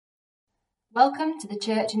Welcome to the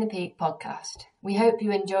Church in the Peak podcast. We hope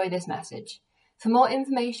you enjoy this message. For more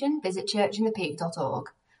information, visit churchinthepeak.org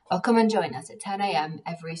or come and join us at 10 a.m.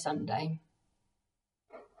 every Sunday.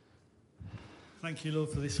 Thank you, Lord,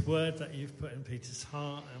 for this word that you've put in Peter's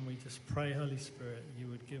heart, and we just pray, Holy Spirit, you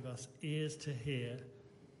would give us ears to hear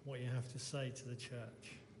what you have to say to the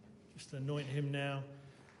church. Just anoint him now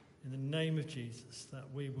in the name of Jesus, that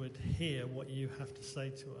we would hear what you have to say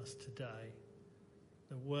to us today.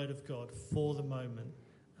 The word of God for the moment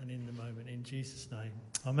and in the moment. In Jesus' name.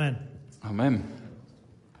 Amen. Amen.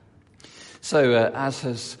 So, as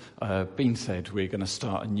has been said, we're going to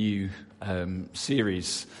start a new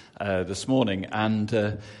series this morning.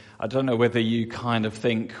 And I don't know whether you kind of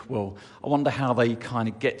think, well, I wonder how they kind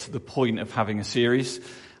of get to the point of having a series.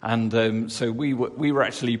 And so we were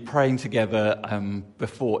actually praying together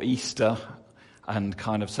before Easter and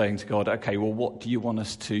kind of saying to God, okay, well, what do you want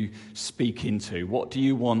us to speak into? What do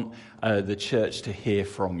you want the church to hear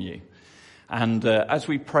from you? And as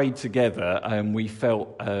we prayed together, we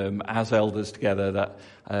felt as elders together that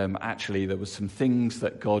actually there were some things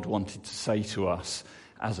that God wanted to say to us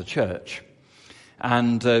as a church.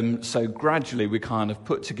 And so gradually we kind of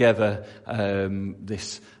put together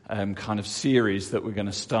this kind of series that we're going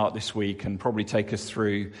to start this week and probably take us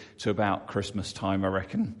through to about Christmas time, I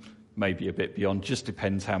reckon. Maybe a bit beyond, just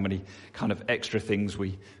depends how many kind of extra things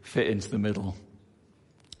we fit into the middle.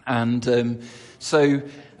 And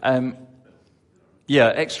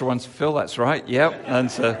extra ones for Phil, that's right, yeah.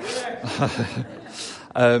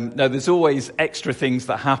 And no, there's always extra things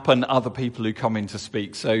that happen, other people who come in to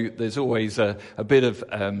speak. So there's always a bit of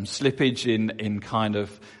slippage in kind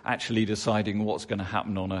of actually deciding what's going to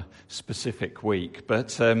happen on a specific week.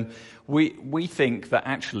 But we think that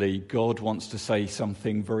actually God wants to say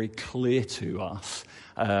something very clear to us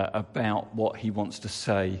about what he wants to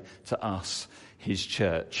say to us, his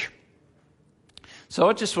church. So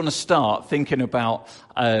I just want to start thinking about,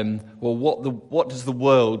 what does the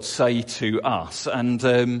world say to us? And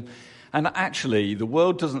actually, the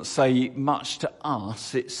world doesn't say much to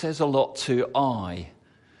us. It says a lot to I.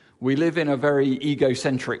 We live in a very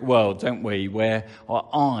egocentric world, don't we, where our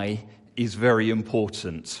I is very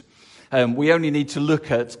important. We only need to look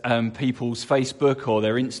at people's Facebook or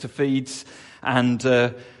their Insta feeds, and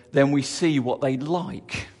then we see what they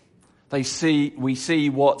like. We see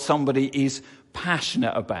what somebody is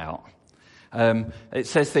passionate about. It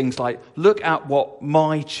says things like, look at what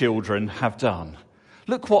my children have done.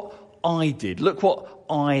 Look what I did. Look what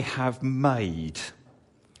I have made.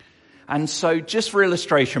 And so just for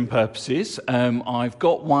illustration purposes, I've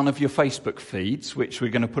got one of your Facebook feeds, which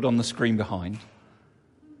we're going to put on the screen behind.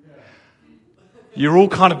 You're all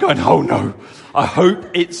kind of going, oh no, I hope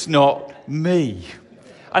it's not me.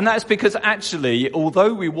 And that's because actually,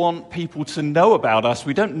 although we want people to know about us,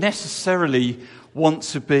 we don't necessarily want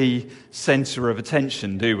to be centre of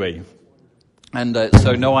attention, do we? And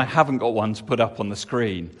so no, I haven't got one to put up on the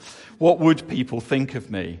screen. What would people think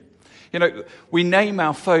of me? You know, we name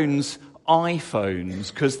our phones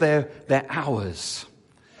iPhones because they're ours.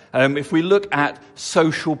 If we look at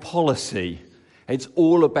social policy, it's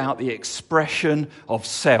all about the expression of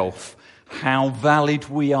self, how valid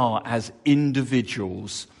we are as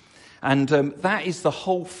individuals. And that is the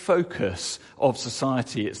whole focus of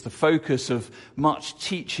society. It's the focus of much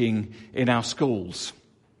teaching in our schools.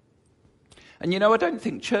 And you know, I don't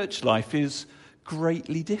think church life is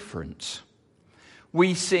greatly different.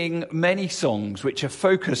 We sing many songs which are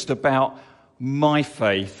focused about my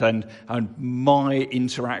faith and my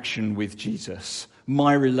interaction with Jesus,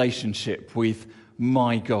 my relationship with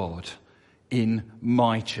my God in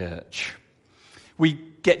my church. We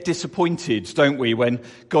get disappointed, don't we, when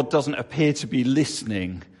God doesn't appear to be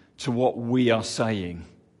listening to what we are saying.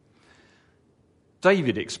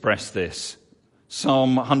 David expressed this.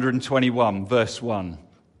 Psalm 121, verse 1.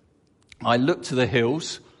 I look to the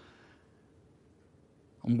hills,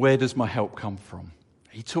 and where does my help come from?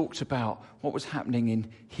 He talked about what was happening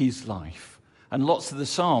in his life. And lots of the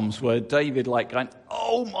Psalms were David going,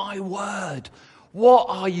 oh my word, what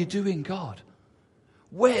are you doing, God?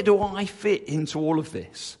 Where do I fit into all of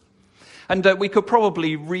this? And we could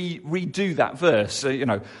probably redo that verse.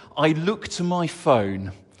 I look to my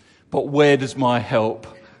phone, but where does my help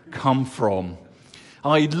come from?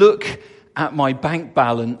 I look at my bank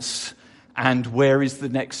balance, and where is the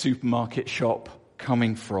next supermarket shop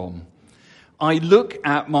coming from? I look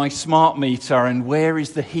at my smart meter, and where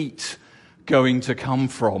is the heat going to come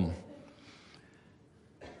from?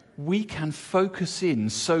 We can focus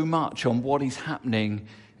in so much on what is happening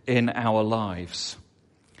in our lives.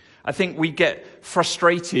 I think we get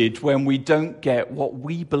frustrated when we don't get what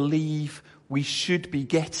we believe we should be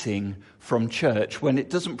getting from church when it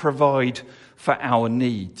doesn't provide for our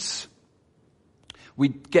needs. We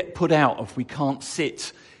get put out if we can't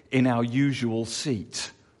sit in our usual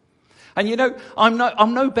seat. And you know, I'm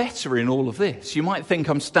no better in all of this. You might think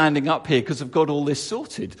I'm standing up here because I've got all this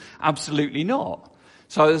sorted. Absolutely not.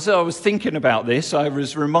 So as I was thinking about this, I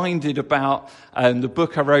was reminded about the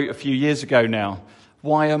book I wrote a few years ago now.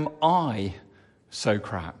 Why am I so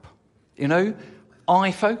crap? You know,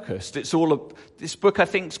 I-focused. It's all this book I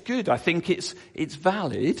think is good. I think it's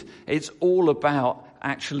valid. It's all about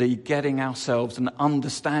actually getting ourselves and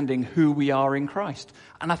understanding who we are in Christ.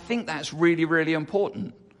 And I think that's really, really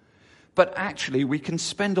important. But actually, we can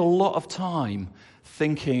spend a lot of time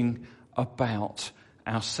thinking about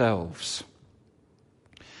ourselves.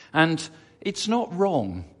 And it's not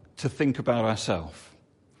wrong to think about ourselves.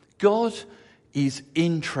 God is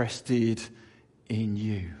interested in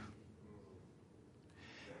you.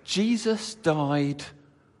 Jesus died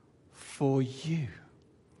for you.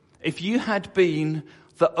 If you had been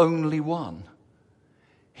the only one,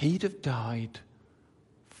 he'd have died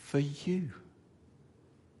for you.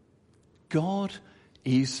 God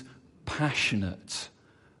is passionate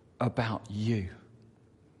about you.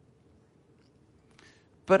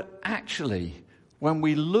 But actually, when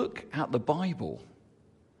we look at the Bible,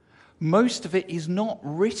 most of it is not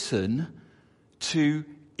written to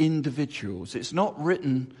individuals. It's not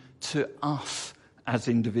written to us as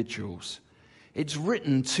individuals. It's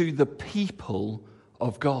written to the people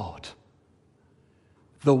of God,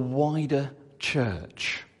 the wider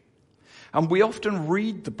church. And we often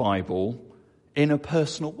read the Bible in a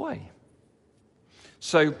personal way.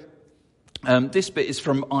 So this bit is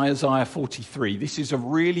from Isaiah 43. This is a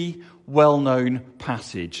really well-known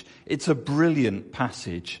passage. It's a brilliant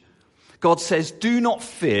passage. God says, "Do not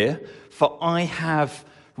fear, for I have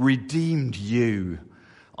redeemed you.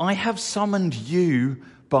 I have summoned you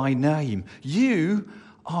by name. You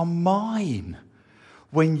are mine.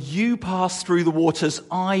 When you pass through the waters,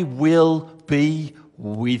 I will be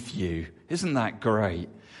with you." Isn't that great?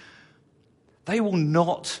 They will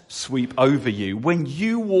not sweep over you. When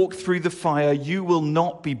you walk through the fire, you will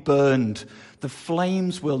not be burned. The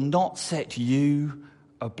flames will not set you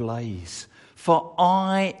ablaze. For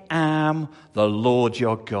I am the Lord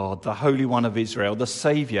your God, the Holy One of Israel, the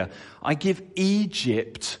Saviour. I give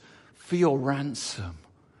Egypt for your ransom.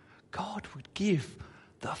 God would give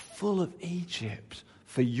the full of Egypt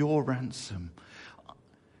for your ransom.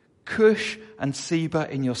 Cush and Seba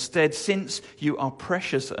in your stead, since you are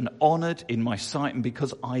precious and honoured in my sight, and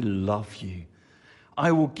because I love you.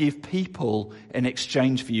 I will give people in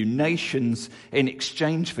exchange for you, nations in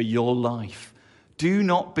exchange for your life. Do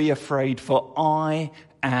not be afraid, for I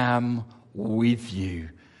am with you.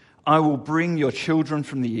 I will bring your children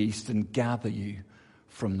from the east and gather you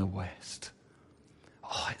from the west.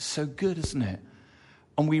 Oh, it's so good, isn't it?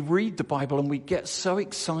 And we read the Bible and we get so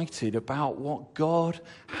excited about what God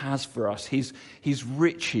has for us, his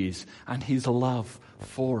riches and his love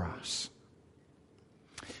for us.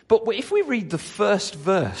 But if we read the first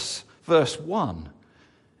verse 1,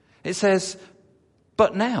 it says,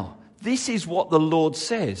 "But now, this is what the Lord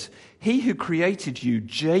says. He who created you,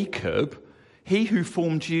 Jacob, he who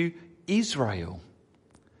formed you, Israel."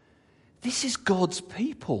 This is God's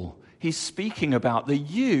people he's speaking about. The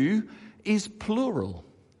you is plural.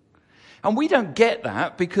 And we don't get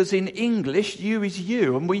that because in English, you is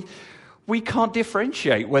you. And we can't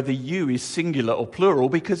differentiate whether you is singular or plural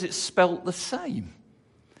because it's spelt the same.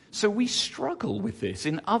 So we struggle with this.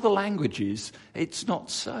 In other languages, it's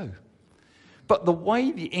not so. But the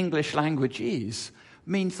way the English language is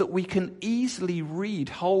means that we can easily read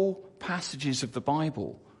whole passages of the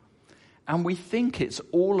Bible and we think it's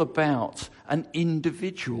all about an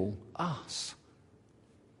individual, us.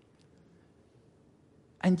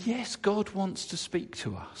 And yes, God wants to speak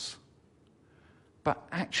to us. But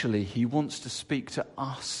actually, he wants to speak to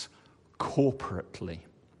us corporately.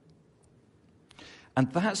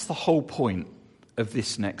 And that's the whole point of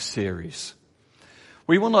this next series.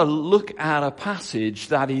 We want to look at a passage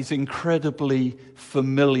that is incredibly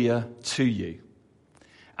familiar to you.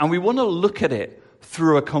 And we want to look at it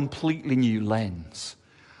through a completely new lens.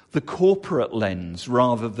 The corporate lens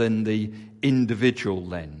rather than the individual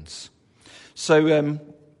lens. So,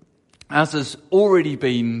 as has already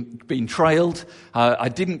been trailed, I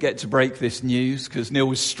didn't get to break this news because Neil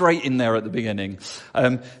was straight in there at the beginning.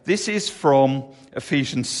 This is from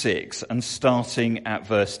Ephesians 6 and starting at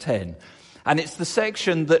verse 10. And it's the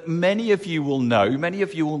section that many of you will know. Many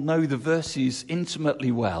of you will know the verses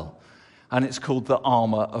intimately well. And it's called the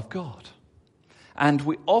armour of God. And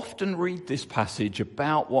we often read this passage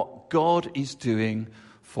about what God is doing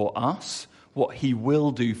for us, what he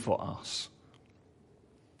will do for us.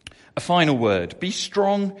 A final word. Be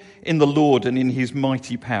strong in the Lord and in his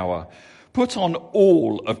mighty power. Put on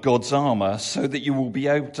all of God's armour so that you will be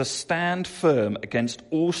able to stand firm against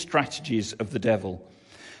all strategies of the devil.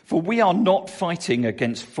 For we are not fighting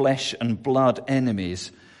against flesh and blood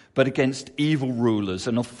enemies, but against evil rulers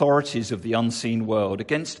and authorities of the unseen world,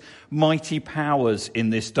 against mighty powers in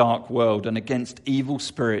this dark world, and against evil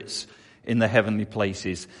spirits in the heavenly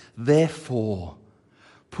places. Therefore,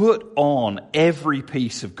 put on every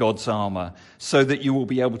piece of God's armour so that you will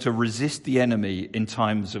be able to resist the enemy in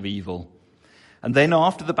times of evil. And then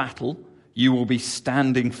after the battle, you will be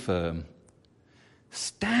standing firm.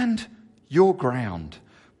 Stand your ground,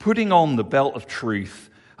 putting on the belt of truth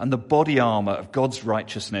and the body armour of God's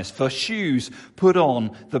righteousness. For shoes, put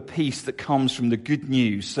on the peace that comes from the good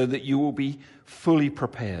news so that you will be fully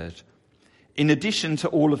prepared. In addition to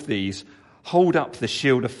all of these, hold up the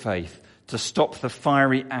shield of faith to stop the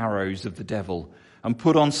fiery arrows of the devil, and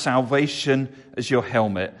put on salvation as your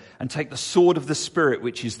helmet, and take the sword of the Spirit,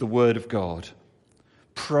 which is the word of God.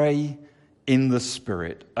 Pray in the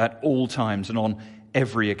Spirit at all times and on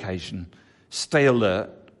every occasion. Stay alert.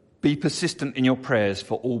 Be persistent in your prayers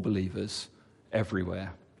for all believers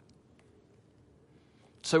everywhere.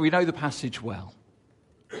 So we know the passage well.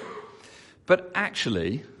 But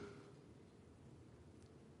actually,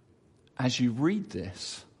 as you read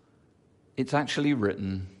this, it's actually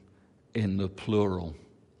written in the plural.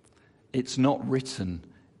 It's not written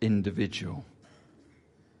individual.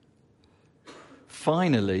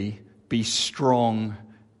 Finally, be strong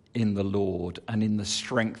in the Lord and in the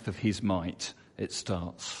strength of his might, it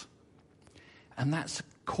starts. And that's a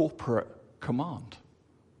corporate command.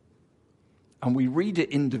 And we read it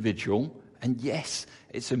individual, and yes,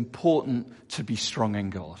 it's important to be strong in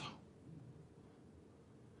God.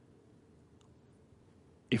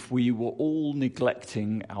 If we were all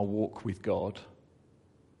neglecting our walk with God,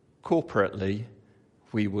 corporately,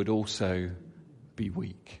 we would also be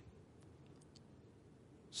weak.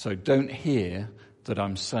 So don't hear that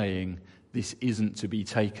I'm saying this isn't to be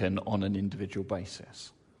taken on an individual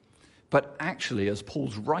basis. But actually, as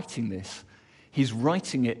Paul's writing this, he's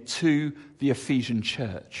writing it to the Ephesian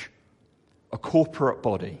church, a corporate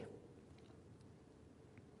body.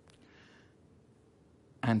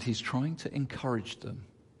 And he's trying to encourage them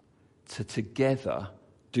to together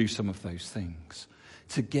do some of those things.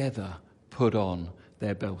 Together put on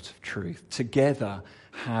their belt of truth. Together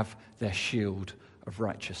have their shield of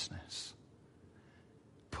righteousness.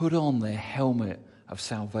 Put on their helmet of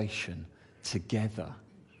salvation together.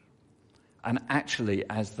 And actually,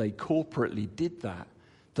 as they corporately did that,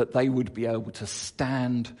 that they would be able to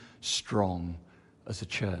stand strong as a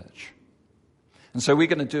church. And so we're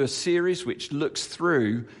going to do a series which looks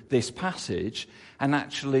through this passage and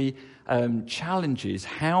actually challenges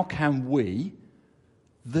how can we,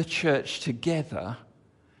 the church together,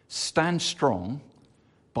 stand strong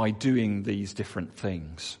by doing these different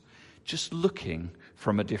things. Just looking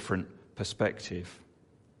from a different perspective.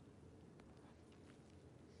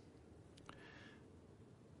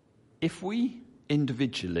 If we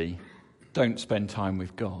individually don't spend time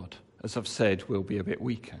with God, as I've said, we'll be a bit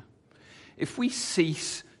weaker. If we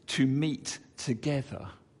cease to meet together,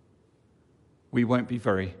 we won't be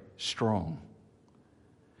very strong.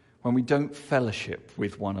 When we don't fellowship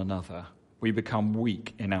with one another, we become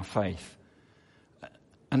weak in our faith.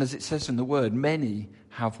 And as it says in the word, many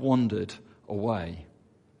have wandered away.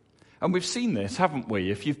 And we've seen this, haven't we?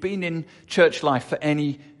 If you've been in church life for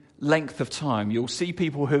any length of time, you'll see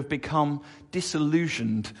people who have become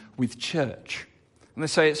disillusioned with church. And they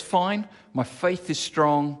say, it's fine, my faith is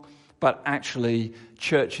strong, but actually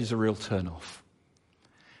church is a real turn-off.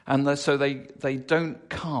 And so they don't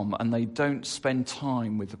come and they don't spend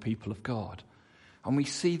time with the people of God. And we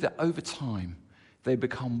see that over time they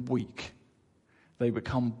become weak. They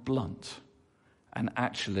become blunt. And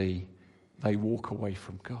actually they walk away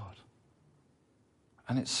from God.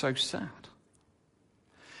 And it's so sad.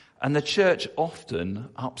 And the church often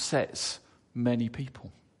upsets many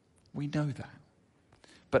people. We know that.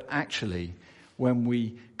 But actually, when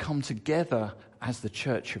we come together as the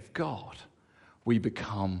church of God, we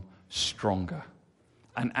become stronger.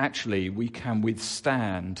 And actually, we can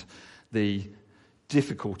withstand the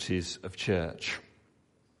difficulties of church.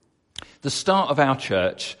 The start of our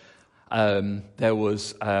church, there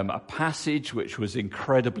was a passage which was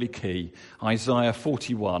incredibly key. Isaiah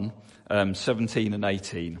 41, 17 and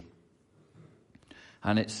 18.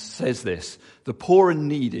 And it says this: the poor and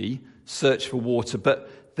needy search for water, but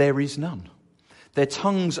there is none. Their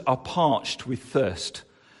tongues are parched with thirst.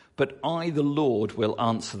 But I, the Lord, will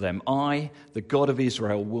answer them. I, the God of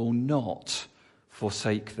Israel, will not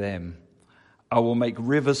forsake them. I will make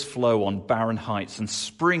rivers flow on barren heights and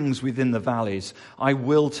springs within the valleys. I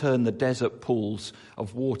will turn the desert pools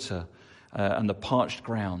of water and the parched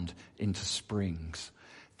ground into springs.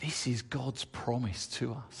 This is God's promise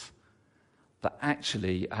to us. That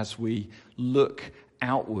actually, as we look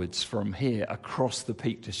outwards from here across the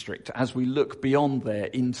Peak District, as we look beyond there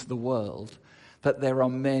into the world, that there are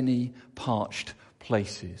many parched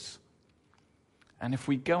places. And if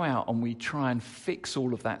we go out and we try and fix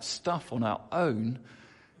all of that stuff on our own,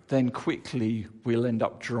 then quickly we'll end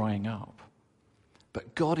up drying up.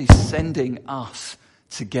 But God is sending us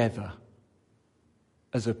together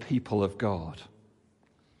as a people of God.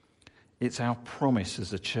 It's our promise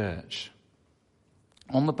as a church.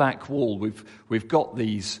 On the back wall, we've got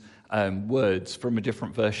these words from a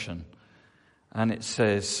different version. And it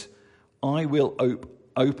says, I will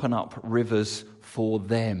open up rivers for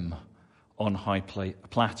them on high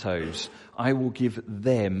plateaus. I will give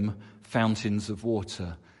them fountains of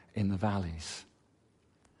water in the valleys.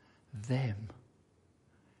 Them.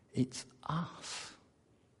 It's us,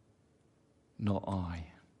 not I.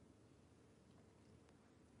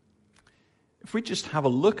 If we just have a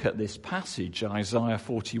look at this passage, Isaiah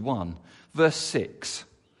 41, verse 6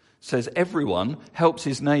 says, everyone helps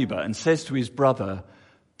his neighbor and says to his brother,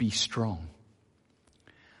 be strong.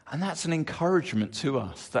 And that's an encouragement to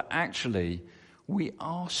us that actually we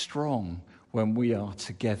are strong when we are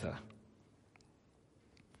together.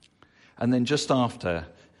 And then just after,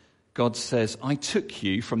 God says, I took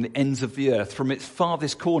you from the ends of the earth, from its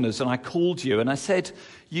farthest corners, and I called you, and I said,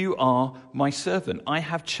 you are my servant. I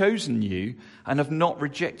have chosen you and have not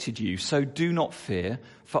rejected you, so do not fear,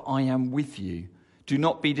 for I am with you. Do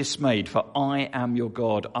not be dismayed, for I am your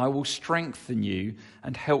God. I will strengthen you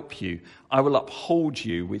and help you. I will uphold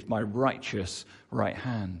you with my righteous right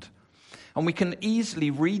hand. And we can easily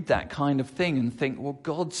read that kind of thing and think, well,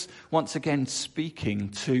 God's once again speaking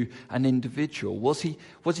to an individual. Was he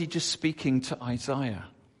just speaking to Isaiah?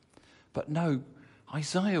 But no,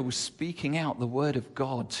 Isaiah was speaking out the word of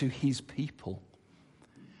God to his people.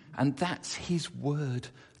 And that's his word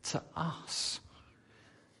to us.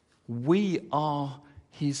 We are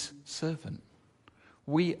his servant.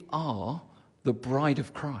 We are the bride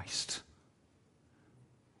of Christ.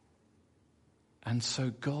 And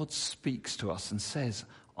so God speaks to us and says,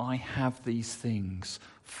 I have these things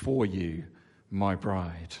for you, my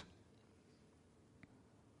bride.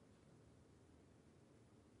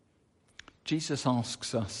 Jesus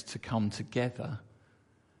asks us to come together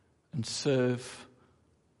and serve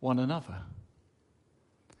one another.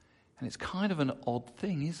 And it's kind of an odd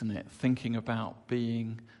thing, isn't it? Thinking about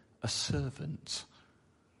being a servant.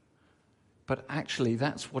 But actually,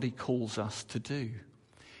 that's what he calls us to do.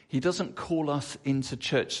 He doesn't call us into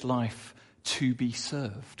church life to be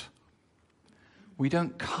served. We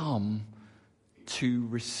don't come to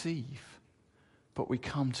receive, but we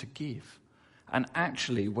come to give. And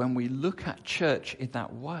actually, when we look at church in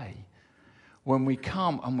that way, when we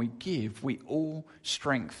come and we give, we all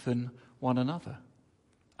strengthen one another.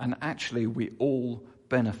 And actually, we all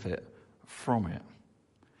benefit from it.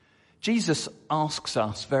 Jesus asks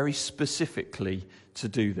us very specifically to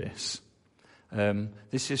do this.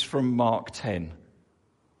 This is from Mark 10.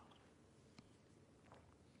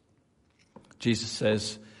 Jesus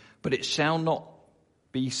says, but it shall not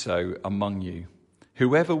be so among you.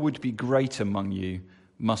 Whoever would be great among you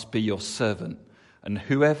must be your servant, and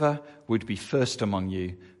whoever would be first among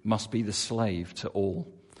you must be the slave to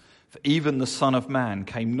all. For even the Son of Man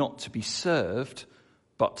came not to be served,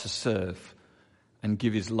 but to serve, and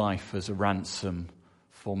give his life as a ransom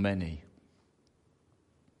for many.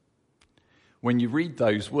 When you read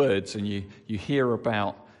those words and you hear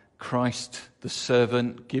about Christ, the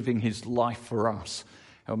servant, giving his life for us,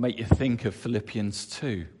 it'll make you think of Philippians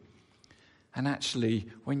 2. And actually,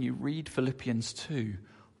 when you read Philippians 2,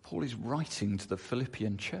 Paul is writing to the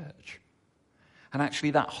Philippian church. And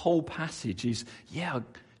actually, that whole passage is,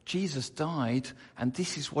 Jesus died, and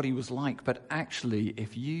this is what he was like. But actually,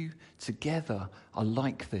 if you together are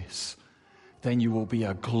like this, then you will be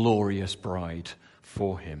a glorious bride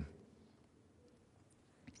for him.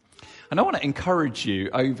 And I want to encourage you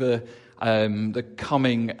over the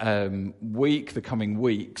coming week, the coming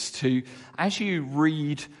weeks, to, as you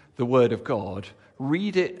read the Word of God,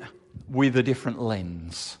 read it with a different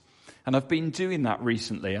lens. And I've been doing that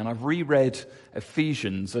recently, and I've reread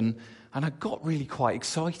Ephesians, and I got really quite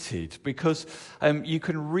excited because you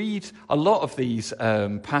can read a lot of these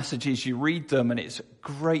passages, you read them, and it's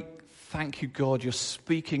great. Thank you, God, you're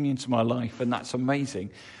speaking into my life, and that's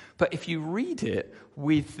amazing. But if you read it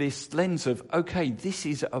with this lens of, okay, this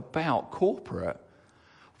is about corporate,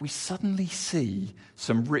 we suddenly see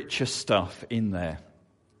some richer stuff in there.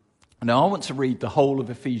 Now, I want to read the whole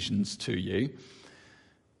of Ephesians to you,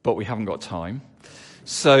 but we haven't got time.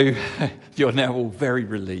 So you're now all very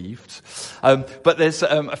relieved. But there's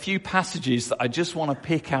a few passages that I just want to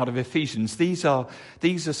pick out of Ephesians. These are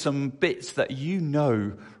some bits that you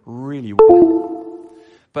know really well.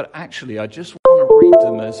 But actually, I just want to read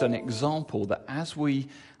them as an example that as we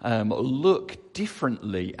look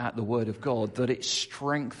differently at the Word of God, that it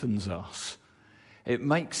strengthens us. It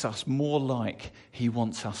makes us more like he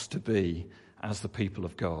wants us to be as the people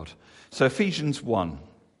of God. So Ephesians 1.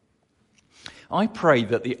 I pray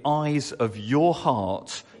that the eyes of your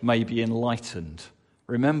heart may be enlightened.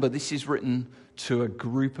 Remember, this is written to a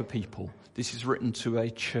group of people. This is written to a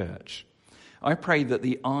church. I pray that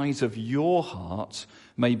the eyes of your heart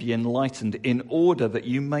may be enlightened in order that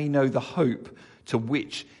you may know the hope to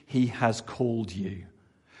which he has called you,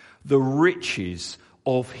 the riches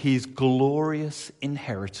of his glorious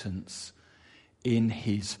inheritance in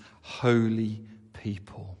his holy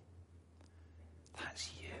people.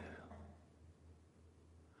 That's you.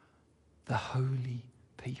 The holy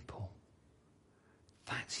people.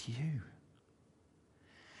 That's you.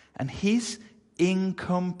 And his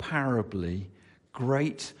incomparably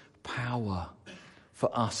great power for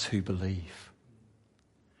us who believe.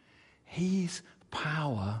 His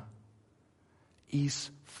power is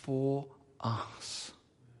for us.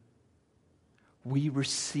 We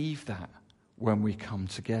receive that when we come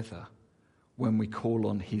together, when we call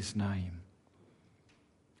on his name.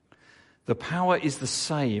 The power is the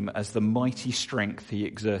same as the mighty strength he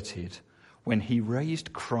exerted when he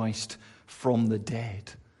raised Christ from the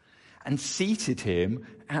dead and seated him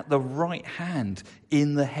at the right hand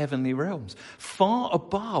in the heavenly realms, far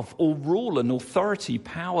above all rule and authority,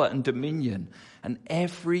 power and dominion, and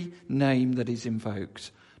every name that is invoked,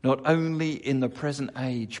 not only in the present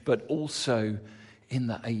age, but also in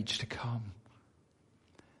the age to come.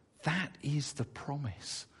 That is the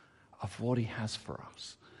promise of what he has for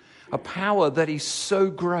us. A power that is so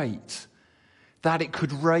great that it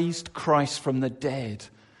could raise Christ from the dead,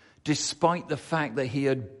 despite the fact that he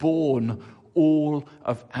had borne all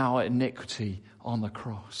of our iniquity on the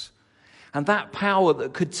cross. And that power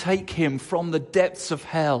that could take him from the depths of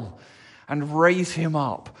hell and raise him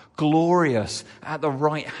up, glorious at the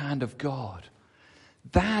right hand of God.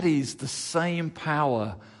 That is the same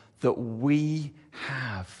power that we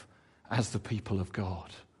have as the people of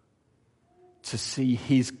God, to see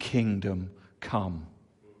his kingdom come.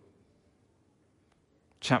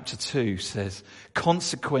 Chapter 2 says,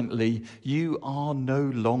 consequently, you are no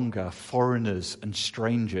longer foreigners and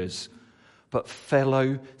strangers, but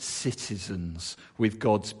fellow citizens with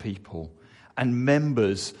God's people and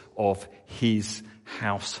members of his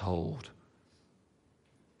household.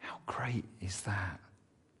 How great is that?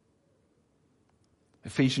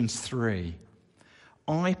 Ephesians 3.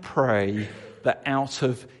 I pray that out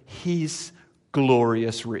of his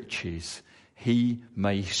glorious riches he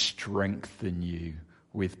may strengthen you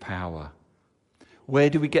with power. Where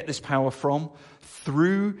do we get this power from?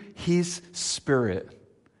 Through his Spirit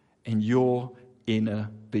in your inner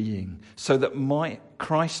being, so that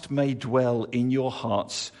Christ may dwell in your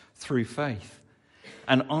hearts through faith.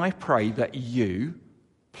 And I pray that you,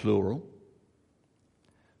 plural,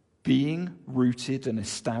 being rooted and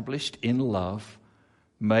established in love,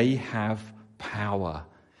 may have power,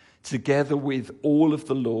 together with all of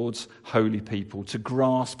the Lord's holy people, to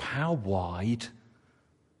grasp how wide,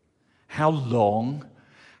 how long,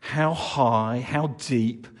 how high, how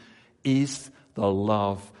deep is the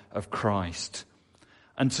love of Christ,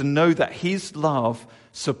 and to know that his love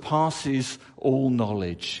surpasses all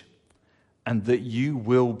knowledge, and that you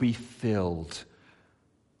will be filled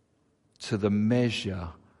to the measure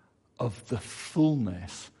of the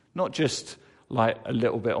fullness, not just like a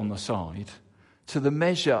little bit on the side, to the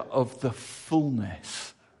measure of the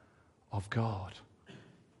fullness of God.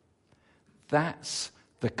 That's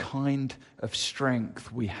the kind of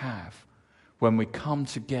strength we have when we come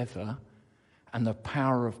together and the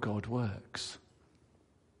power of God works.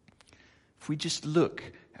 If we just look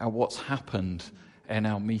at what's happened in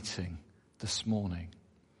our meeting this morning,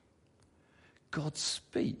 God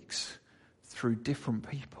speaks through different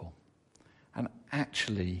people, and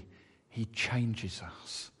actually he changes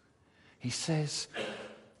us. He says,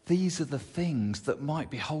 these are the things that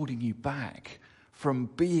might be holding you back from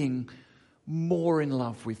being more in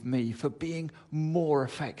love with me, for being more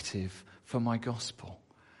effective for my gospel.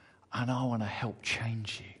 And I want to help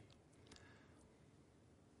change you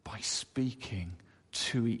by speaking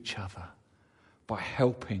to each other, by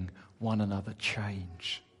helping one another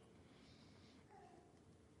change.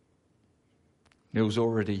 Neil's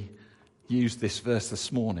already used this verse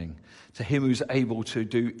this morning. To him who's able to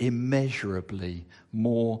do immeasurably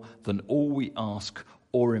more than all we ask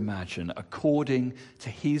or imagine, according to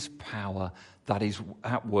his power that is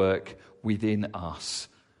at work within us.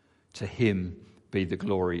 To him be the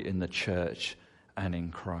glory in the church and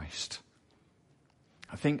in Christ.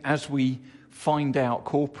 I think as we find out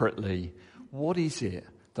corporately, what is it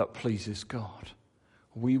that pleases God,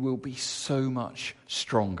 we will be so much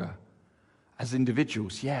stronger. As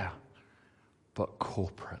individuals, yeah, but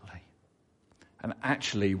corporately. And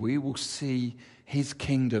actually, we will see his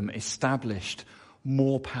kingdom established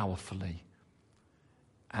more powerfully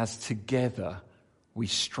as together we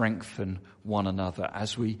strengthen one another,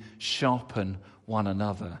 as we sharpen one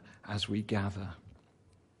another, as we gather.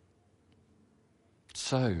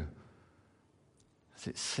 So, as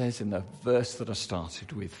it says in the verse that I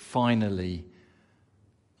started with, finally,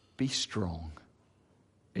 be strong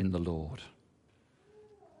in the Lord.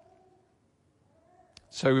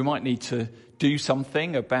 So we might need to do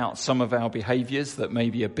something about some of our behaviours that may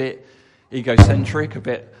be a bit egocentric, a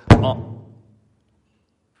bit... Am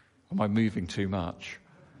I moving too much?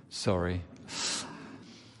 Sorry. It's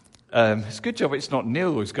a good job it's not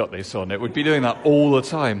Neil who's got this on. It would be doing that all the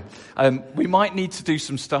time. We might need to do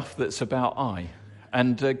some stuff that's about I.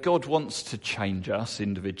 And God wants to change us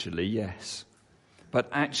individually, yes. But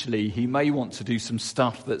actually, he may want to do some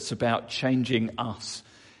stuff that's about changing us,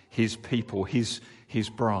 his people, his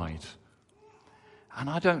bride. And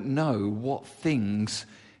I don't know what things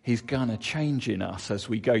he's going to change in us as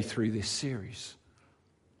we go through this series.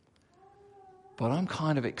 But I'm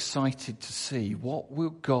kind of excited to see what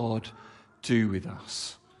will God do with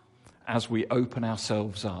us as we open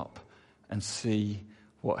ourselves up and see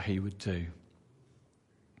what he would do.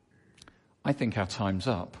 I think our time's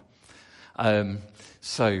up.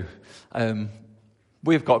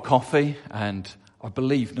 We've got coffee and I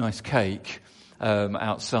believe nice cake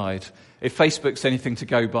outside. If Facebook's anything to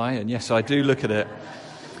go by, and yes, I do look at it,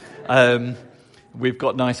 we've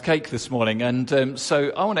got nice cake this morning. And so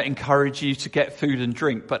I want to encourage you to get food and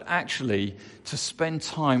drink, but actually to spend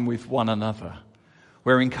time with one another.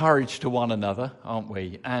 We're encouraged to one another, aren't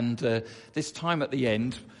we? And this time at the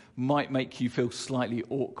end might make you feel slightly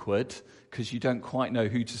awkward because you don't quite know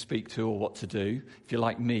who to speak to or what to do. If you're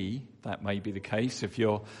like me, that may be the case. If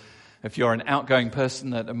you're an outgoing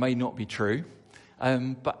person, that may not be true.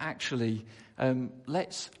 But actually,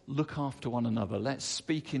 let's look after one another. Let's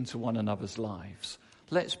speak into one another's lives.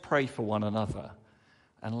 Let's pray for one another.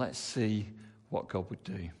 And let's see what God would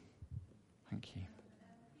do. Thank you.